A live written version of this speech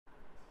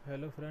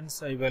Hello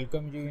friends, I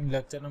welcome you in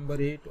lecture number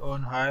 8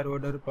 on higher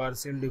order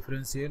partial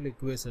differential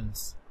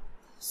equations.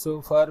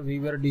 So far we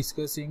were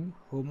discussing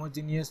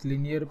homogeneous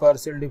linear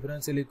partial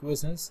differential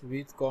equations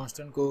with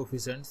constant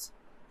coefficients,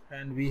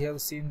 and we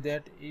have seen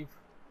that if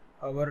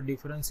our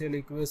differential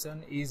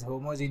equation is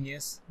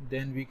homogeneous,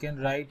 then we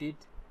can write it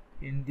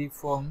in the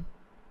form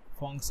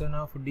function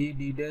of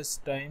d dash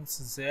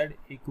times z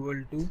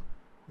equal to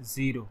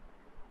 0.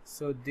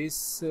 So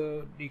this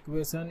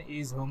equation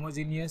is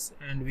homogeneous,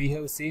 and we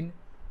have seen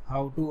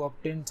how to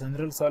obtain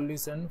general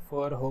solution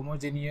for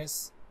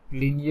homogeneous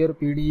linear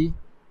PDE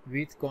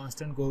with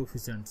constant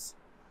coefficients.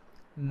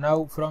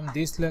 Now from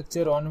this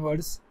lecture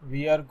onwards,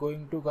 we are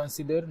going to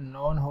consider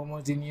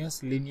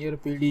non-homogeneous linear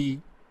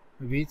PDE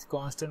with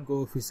constant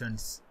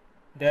coefficients.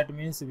 That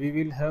means we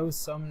will have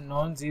some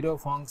non-zero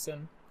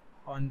function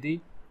on the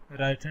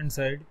right hand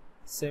side,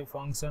 say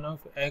function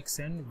of x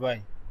and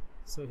y.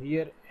 So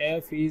here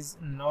f is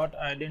not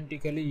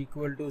identically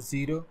equal to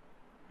 0,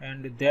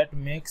 and that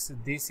makes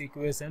this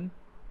equation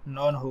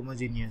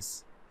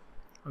non-homogeneous.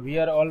 We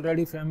are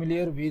already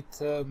familiar with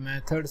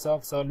methods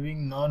of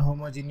solving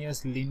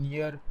non-homogeneous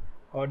linear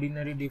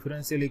ordinary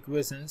differential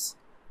equations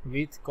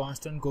with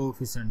constant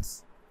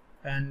coefficients,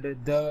 and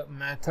the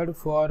method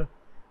for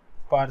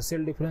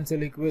partial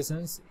differential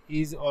equations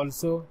is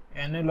also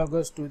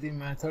analogous to the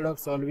method of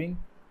solving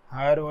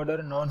higher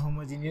order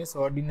non-homogeneous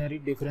ordinary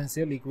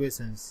differential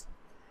equations.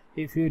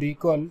 If you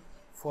recall,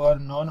 for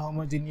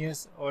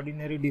non-homogeneous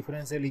ordinary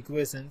differential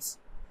equations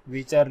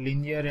which are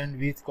linear and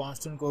with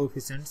constant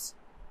coefficients,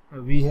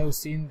 we have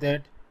seen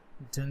that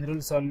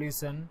general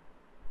solution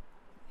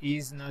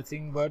is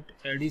nothing but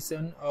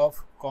addition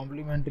of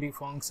complementary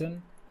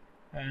function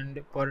and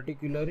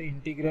particular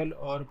integral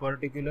or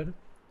particular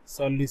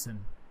solution,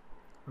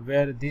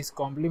 where this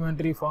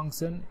complementary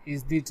function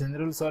is the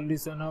general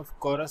solution of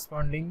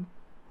corresponding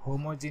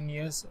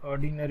homogeneous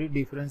ordinary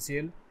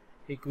differential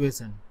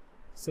equation.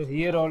 So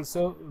here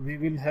also we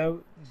will have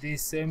the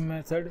same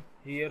method.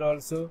 Here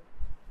also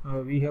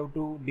we have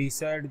to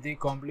decide the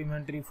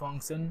complementary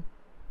function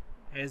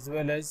as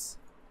well as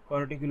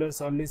particular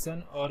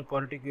solution or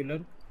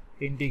particular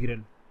integral.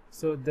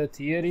 So the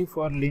theory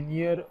for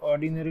linear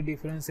ordinary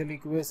differential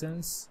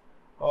equations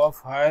of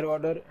higher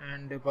order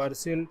and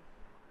partial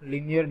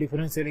linear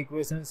differential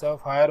equations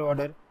of higher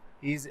order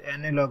is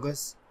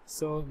analogous.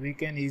 So we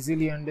can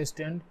easily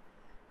understand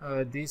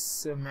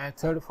this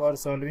method for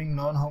solving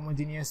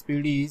non-homogeneous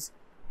PDEs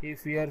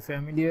if we are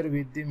familiar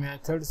with the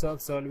methods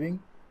of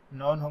solving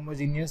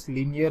non-homogeneous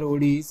linear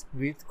ODEs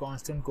with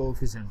constant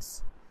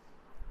coefficients.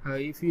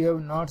 If you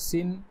have not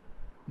seen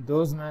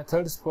those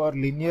methods for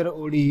linear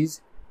ODEs,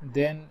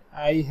 then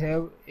I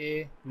have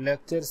a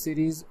lecture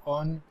series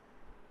on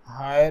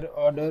higher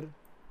order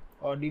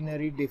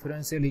ordinary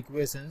differential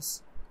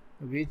equations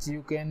which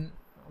you can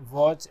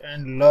watch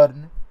and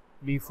learn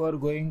before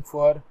going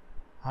for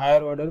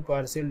higher order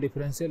partial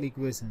differential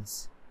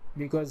equations,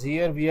 because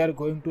here we are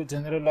going to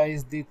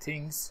generalize the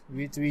things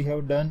which we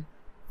have done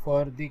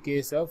for the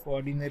case of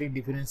ordinary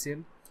differential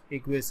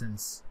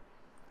equations.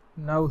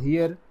 Now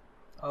here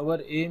our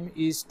aim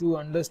is to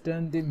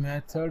understand the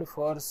method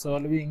for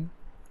solving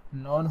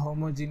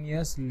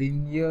non-homogeneous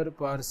linear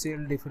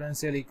partial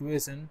differential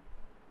equation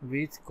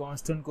with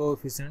constant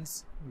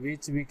coefficients,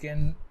 which we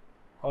can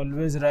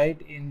always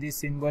write in the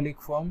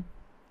symbolic form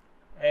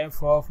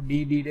f of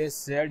d dash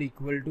z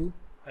equal to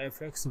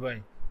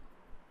fxy.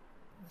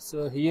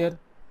 So here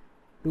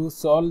to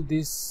solve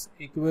this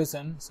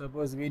equation,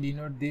 suppose we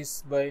denote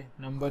this by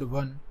number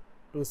 1.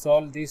 To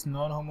solve this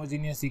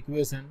non-homogeneous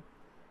equation,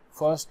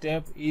 first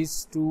step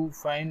is to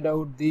find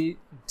out the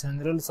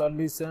general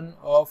solution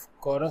of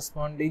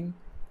corresponding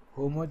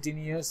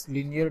homogeneous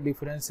linear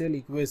differential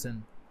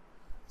equation.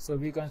 So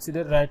we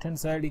consider right hand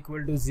side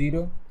equal to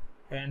 0,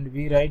 and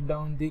we write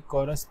down the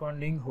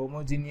corresponding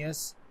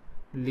homogeneous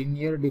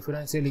linear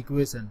differential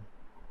equation,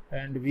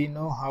 and we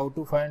know how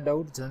to find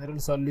out general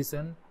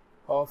solution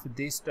of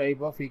this type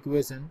of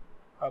equation.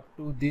 Up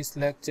to this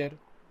lecture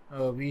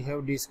we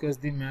have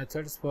discussed the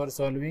methods for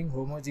solving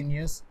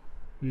homogeneous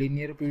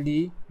linear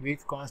PDE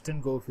with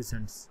constant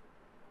coefficients.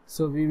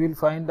 So we will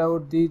find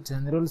out the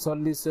general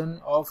solution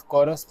of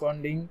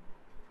corresponding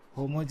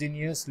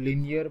homogeneous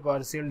linear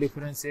partial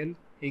differential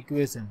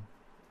equation,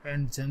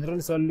 and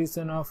general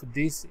solution of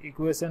this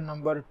equation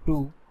number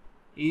 2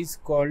 is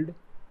called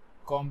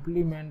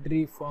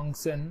complementary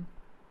function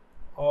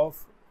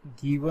of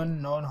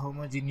given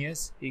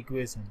non-homogeneous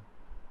equation.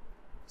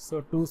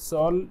 So to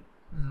solve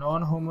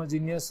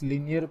non-homogeneous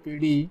linear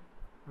PDE,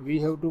 we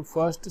have to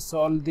first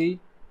solve the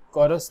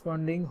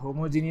corresponding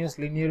homogeneous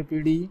linear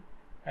PDE,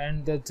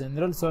 and the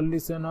general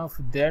solution of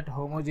that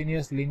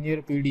homogeneous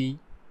linear PDE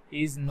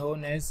is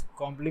known as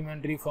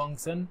complementary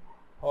function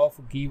of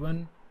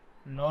given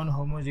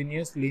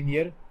non-homogeneous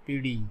linear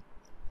PDE.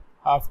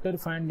 After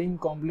finding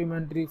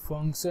complementary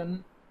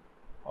function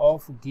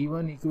of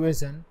given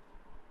equation,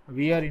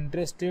 we are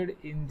interested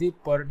in the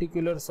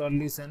particular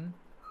solution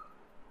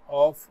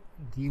of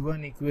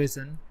given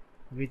equation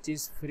which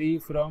is free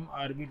from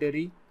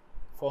arbitrary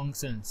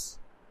functions.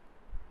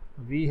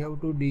 we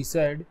have to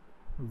decide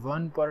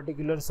one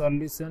particular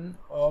solution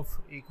of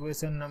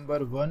equation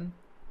number 1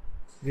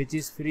 which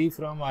is free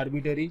from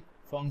arbitrary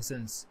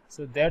functions.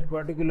 So that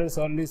particular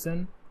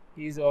solution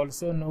is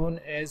also known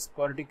as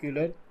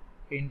particular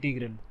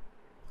integral.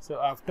 So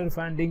after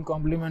finding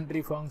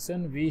complementary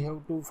function, we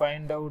have to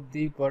find out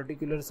the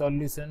particular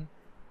solution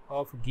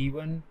of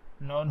given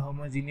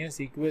non-homogeneous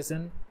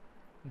equation.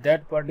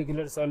 That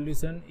particular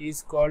solution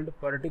is called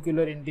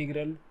particular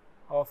integral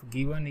of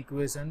given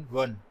equation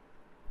 1.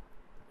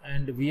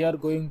 And we are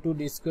going to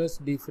discuss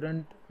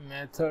different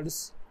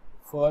methods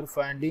for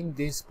finding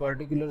this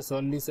particular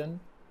solution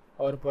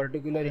or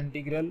particular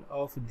integral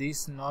of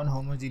this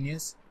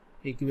non-homogeneous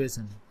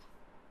equation.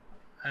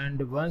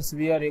 And once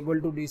we are able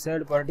to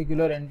decide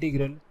particular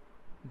integral,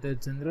 the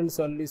general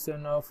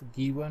solution of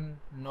given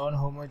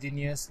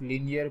non-homogeneous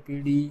linear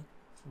PDE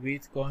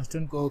with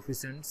constant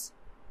coefficients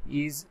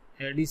is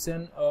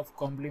addition of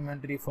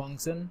complementary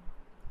function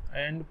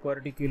and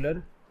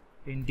particular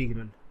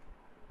integral.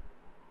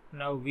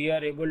 Now we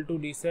are able to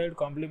decide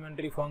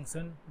complementary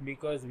function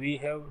because we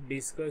have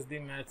discussed the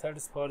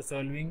methods for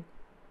solving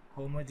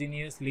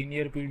homogeneous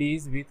linear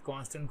PDEs with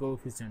constant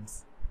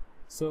coefficients.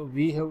 So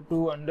we have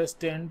to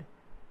understand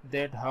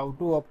that how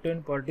to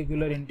obtain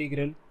particular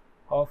integral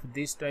of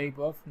this type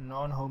of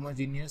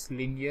non-homogeneous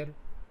linear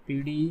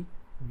PDE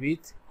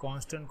with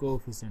constant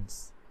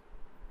coefficients.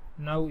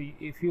 Now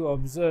if you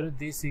observe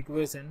this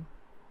equation,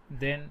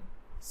 then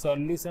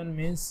solution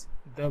means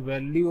the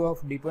value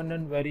of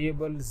dependent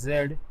variable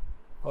z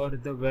or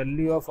the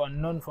value of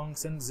unknown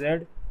function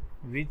z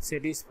which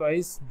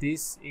satisfies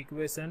this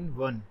equation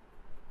 1.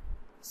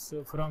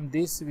 So from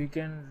this we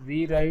can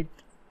rewrite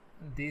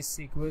this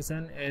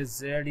equation as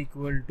z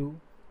equal to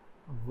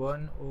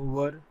 1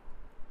 over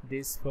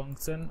this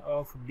function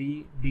of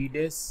d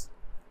dash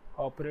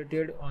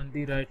operated on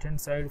the right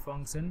hand side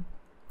function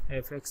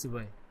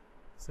fxy.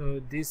 So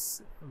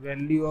this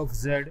value of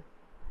z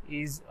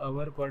is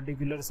our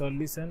particular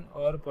solution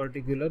or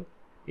particular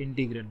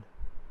integral.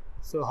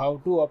 So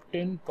how to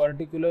obtain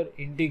particular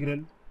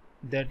integral,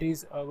 that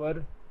is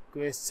our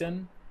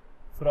question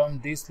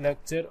from this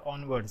lecture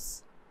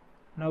onwards.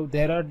 Now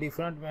there are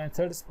different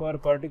methods for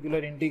particular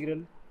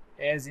integral.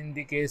 As in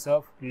the case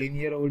of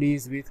linear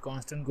ODEs with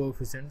constant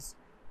coefficients,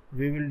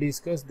 we will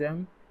discuss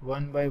them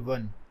one by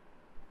one.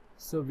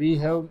 So we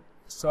have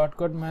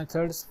shortcut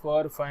methods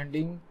for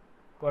finding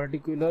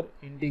particular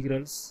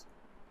integrals,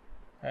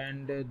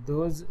 and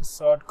those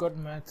shortcut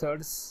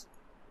methods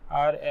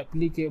are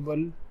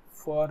applicable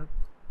for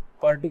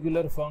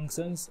particular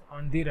functions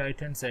on the right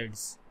hand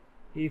sides.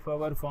 If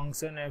our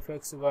function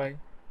fxy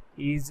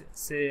is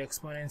say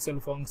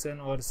exponential function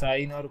or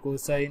sine or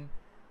cosine,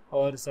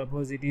 or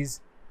suppose it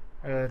is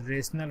a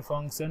rational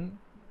function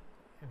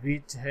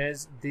which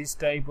has this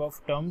type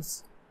of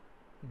terms,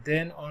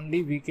 then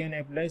only we can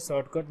apply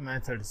shortcut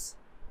methods.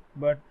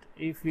 But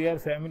if we are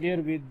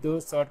familiar with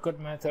those shortcut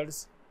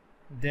methods,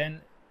 then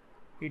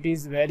it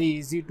is very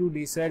easy to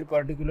decide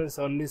particular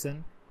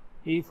solution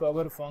if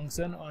our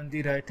function on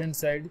the right hand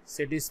side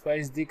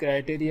satisfies the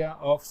criteria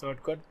of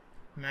shortcut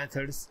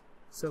methods.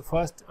 So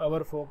first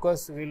our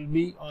focus will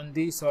be on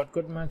the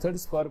shortcut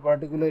methods for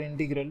particular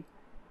integral,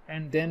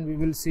 and then we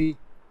will see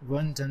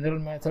one general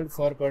method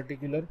for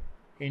particular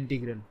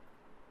integral.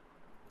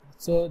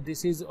 So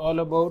this is all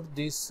about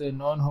this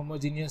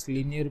non-homogeneous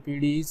linear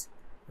PDEs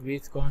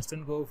with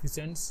constant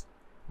coefficients,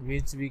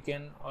 which we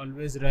can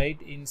always write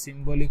in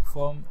symbolic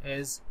form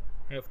as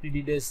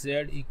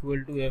ftd-z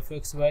equal to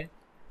fxy.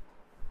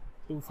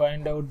 To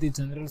find out the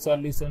general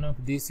solution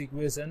of this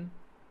equation,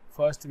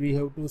 first we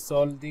have to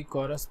solve the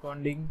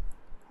corresponding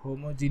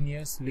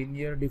homogeneous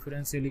linear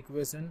differential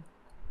equation,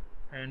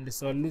 and the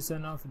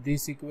solution of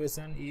this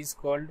equation is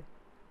called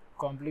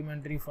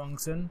complementary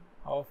function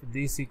of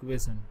this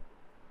equation.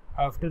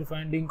 After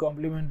finding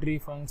complementary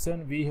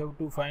function, we have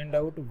to find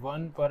out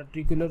one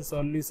particular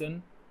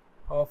solution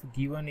of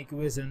given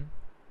equation,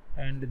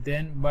 and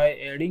then by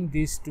adding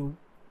these two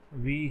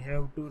we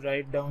have to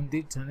write down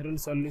the general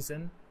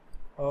solution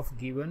of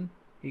given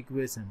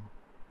equation.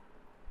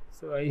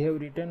 So I have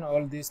written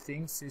all these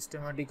things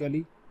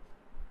systematically.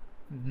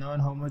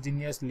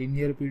 Non-homogeneous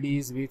linear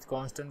PDEs with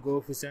constant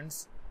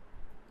coefficients.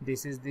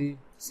 This is the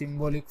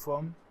symbolic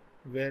form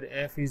where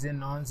f is a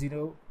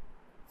non-zero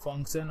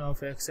function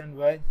of x and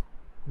y,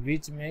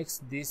 which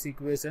makes this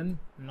equation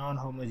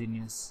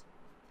non-homogeneous.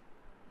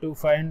 To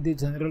find the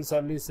general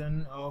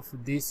solution of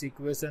this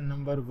equation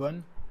number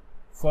 1,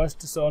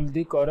 first solve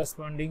the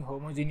corresponding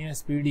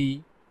homogeneous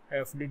PDE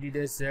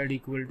fd-z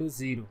equal to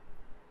 0.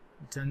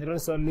 General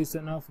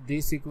solution of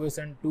this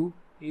equation 2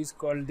 is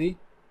called the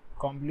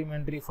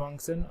complementary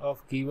function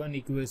of given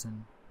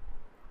equation.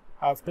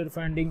 After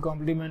finding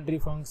complementary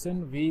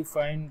function, we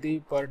find the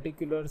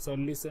particular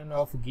solution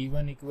of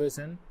given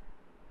equation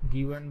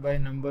given by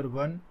number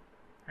 1,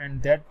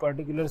 and that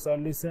particular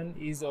solution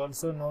is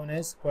also known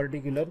as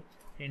particular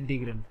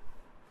integral.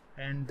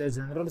 And the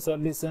general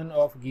solution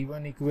of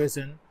given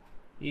equation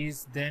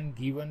is then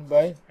given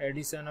by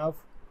addition of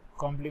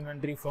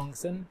complementary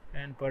function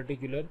and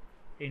particular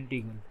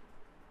integral.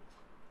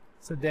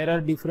 So there are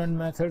different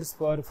methods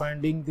for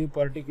finding the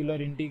particular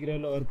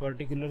integral or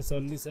particular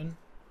solution,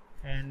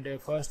 and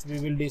first we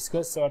will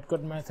discuss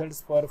shortcut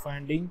methods for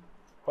finding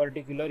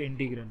particular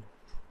integral.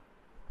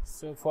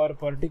 So for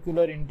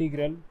particular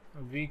integral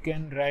we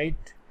can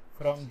write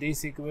from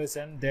this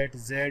equation that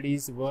z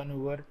is 1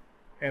 over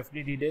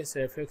fd dash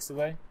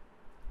fxy.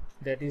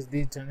 That is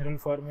the general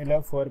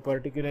formula for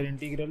particular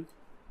integral.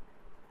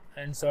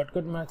 And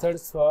shortcut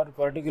methods for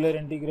particular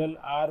integral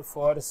are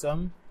for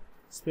some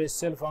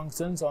special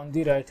functions on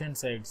the right hand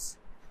sides,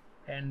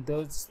 and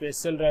those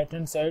special right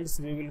hand sides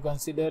we will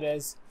consider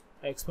as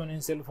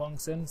exponential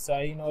function,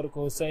 sine or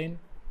cosine,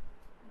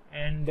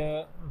 and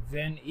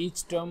when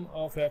each term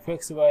of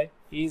fxy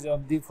is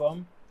of the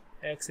form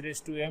x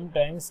raised to m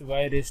times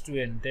y raised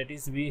to n, that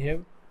is we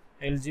have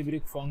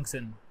algebraic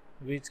function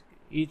which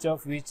each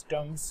of which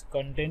terms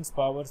contains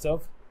powers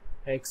of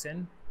x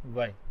and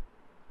y.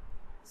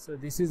 So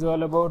this is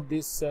all about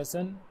this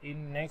session.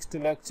 In next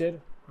lecture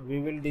we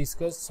will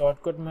discuss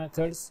shortcut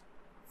methods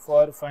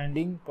for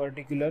finding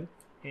particular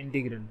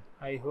integral.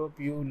 I hope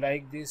you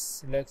like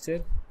this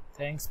lecture.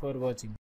 Thanks for watching.